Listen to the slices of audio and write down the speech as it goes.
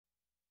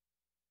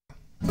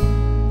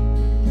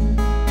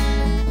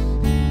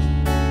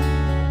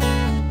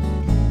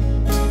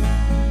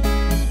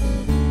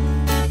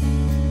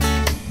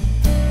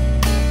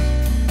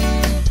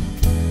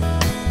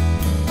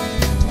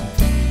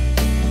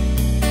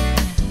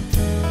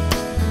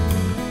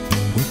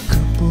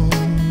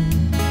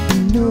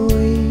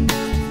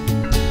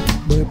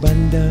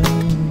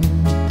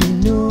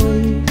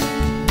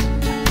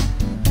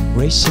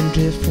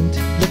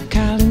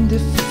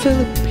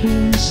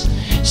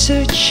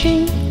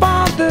searching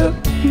for the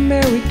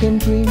American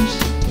dreams,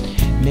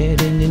 met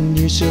in an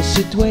unusual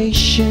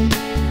situation.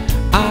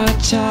 Our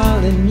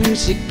talent,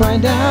 music,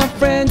 pride, our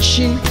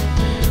friendship,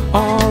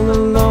 all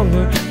along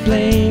we're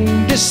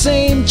playing the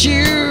same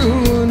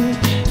tune.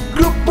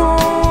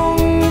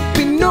 Grupong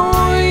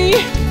Pinoy,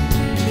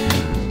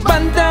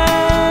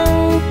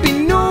 Bandang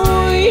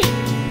Pinoy,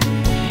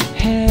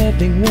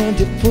 having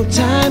wonderful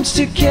times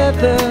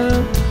together,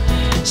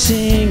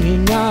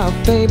 singing our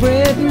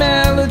favorite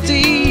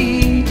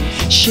melody,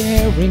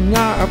 sharing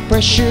our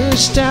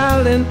precious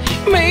talent,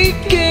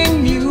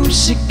 making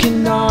music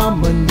in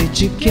harmony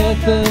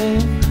together.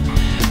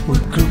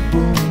 We're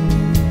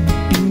Grupong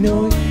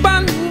Pinoy,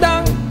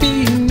 Bandang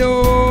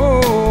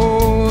Pinoy.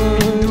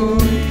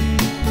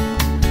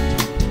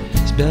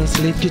 Bells,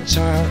 lead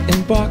guitar,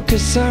 and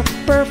Vocalist are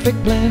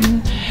perfect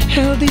blend.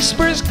 Heldy's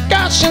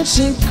percussions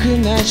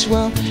synchronize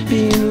well,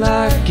 being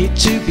lucky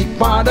to be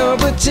part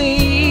of a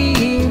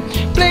team,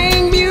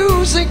 playing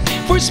music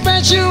for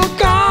special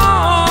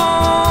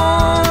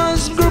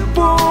cause.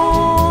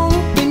 Grupong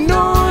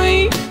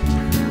Pinoy,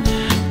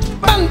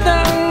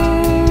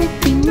 Bandang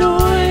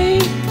Pinoy,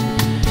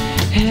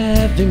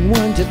 having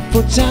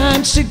wonderful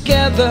times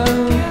together,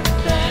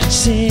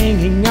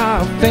 singing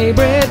our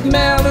favorite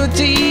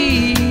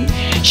melody,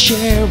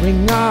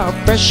 sharing our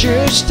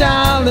precious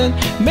talent,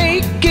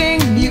 making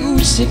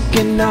music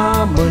in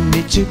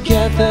harmony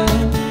together.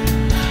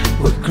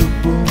 We're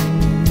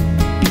Grupong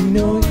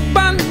Pinoy,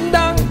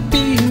 Bandang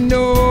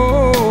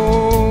Pinoy.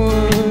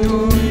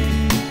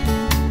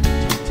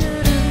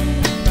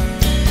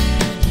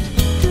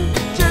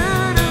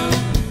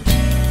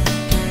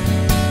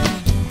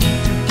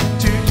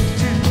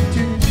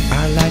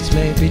 Our lives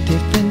may be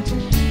different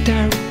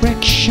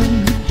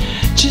direction,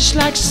 just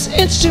like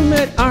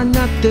instruments are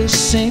not the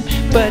same,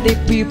 but if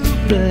we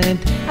blend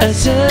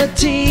as a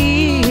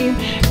team,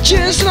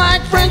 just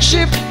like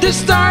friendship, the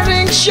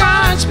starting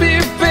shines be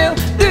filled,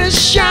 the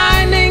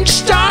shining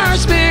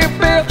stars be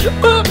built.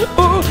 Ooh,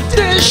 ooh,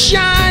 the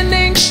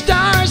shining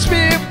stars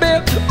be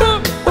built.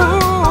 Ooh,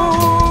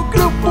 ooh,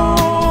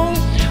 Grupong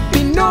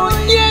Pinoy,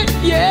 yeah,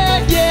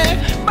 yeah, yeah.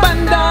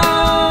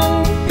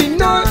 Bandang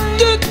Pinoy,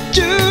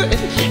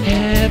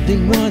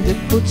 having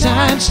wonderful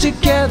times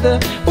together.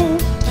 Ooh,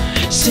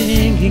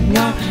 singing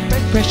our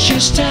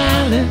precious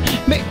talent,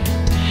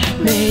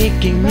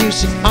 making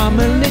music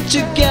harmony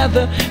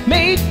together,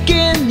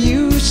 making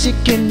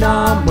music in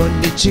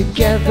harmony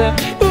together.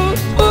 Ooh,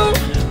 ooh,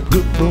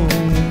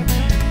 Grupong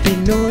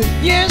Pinoy,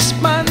 yes,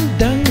 man.